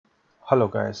Hello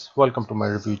guys, welcome to my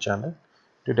review channel.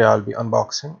 Today I'll be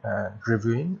unboxing and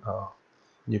reviewing a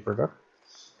new product.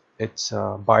 It's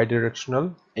a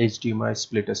bi-directional HDMI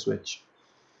splitter switch.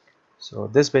 So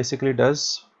this basically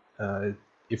does,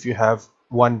 if you have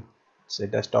one say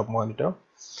desktop monitor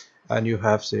and you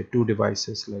have say two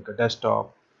devices like a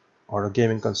desktop or a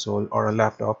gaming console or a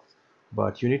laptop,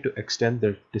 but you need to extend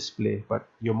the display, but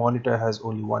your monitor has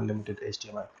only one limited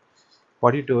HDMI.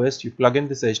 What you do is you plug in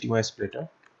this HDMI splitter,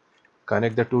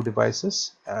 connect the two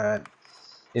devices, and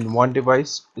in one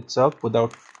device itself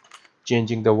without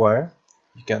changing the wire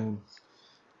you can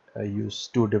use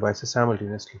two devices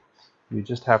simultaneously. You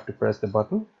just have to press the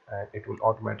button and it will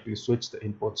automatically switch the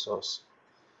input source,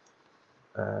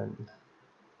 and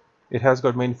it has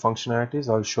got many functionalities.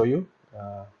 I'll show you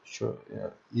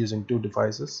using two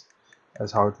devices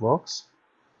as how it works.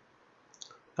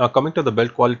 Now coming to the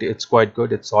build quality, it's quite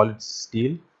good. It's solid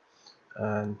steel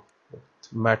and with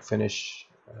matte finish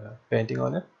painting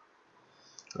on it.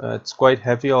 It's quite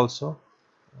heavy also.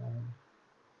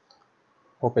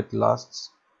 Hope it lasts.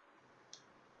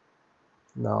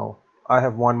 Now I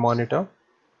have one monitor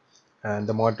and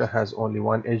the monitor has only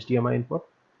one HDMI input,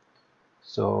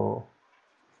 so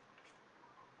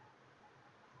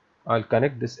I'll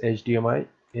connect this HDMI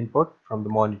input from the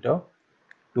monitor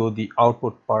to the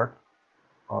output part,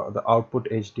 or the output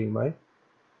HDMI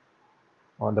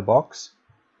on the box.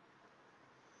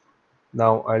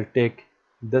 Now I'll take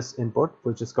this input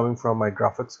which is coming from my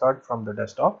graphics card from the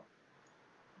desktop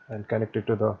and connect it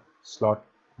to the slot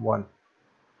 1,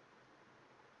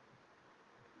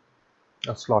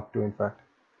 or slot 2 in fact.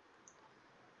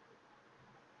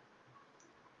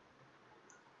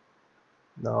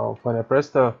 Now when I press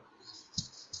the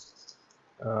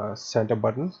center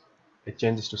button, it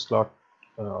changes to slot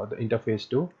the interface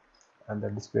 2 and the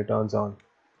display turns on.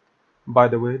 By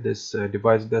the way, this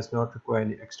device does not require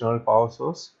any external power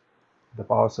source. The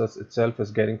power source itself is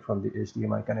getting from the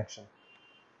HDMI connection.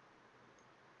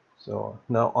 So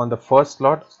now on the first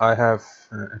slot I have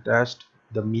attached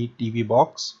the Mi TV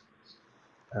box,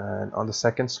 and on the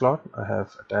second slot I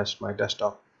have attached my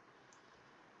desktop.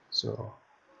 So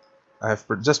I have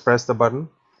just pressed the button.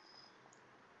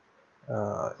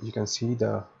 You can see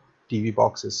the TV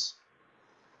box is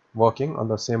working on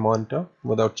the same monitor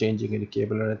without changing any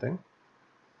cable or anything.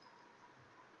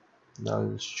 Now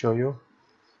I'll show you.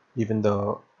 Even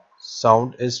the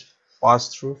sound is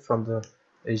passed through from the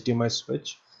HDMI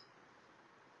switch.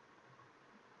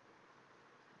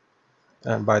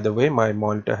 And by the way, my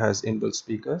monitor has inbuilt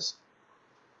speakers.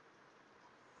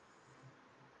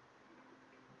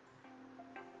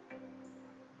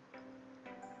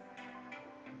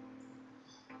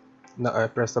 Now I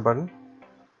press the button,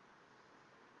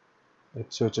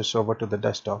 it switches over to the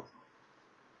desktop.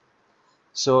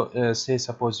 So say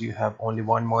suppose you have only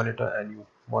one monitor and you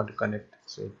want to connect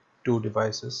say two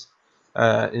devices,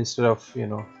 instead of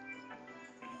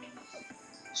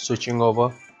switching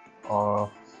over or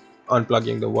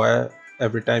unplugging the wire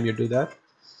every time you do that,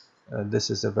 this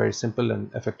is a very simple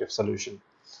and effective solution.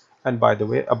 And by the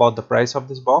way, about the price of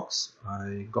this box,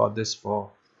 I got this for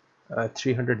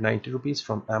 390 rupees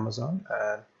from Amazon,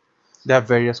 and they have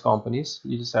various companies.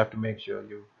 You just have to make sure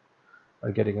you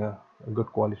are getting a good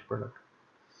quality product.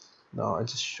 Now I'll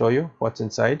just show you what's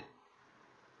inside.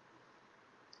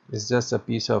 It's just a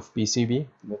piece of PCB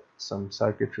with some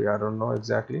circuitry, I don't know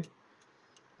exactly,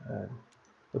 and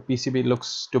the PCB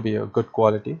looks to be a good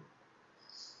quality.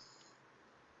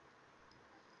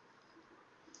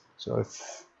 So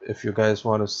if you guys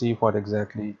want to see what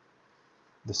exactly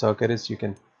the circuit is, you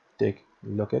can take a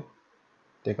look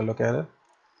at it.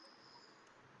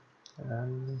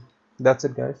 And that's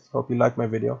it guys. Hope you like my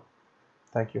video.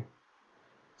 Thank you.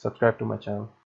 Subscribe to my channel.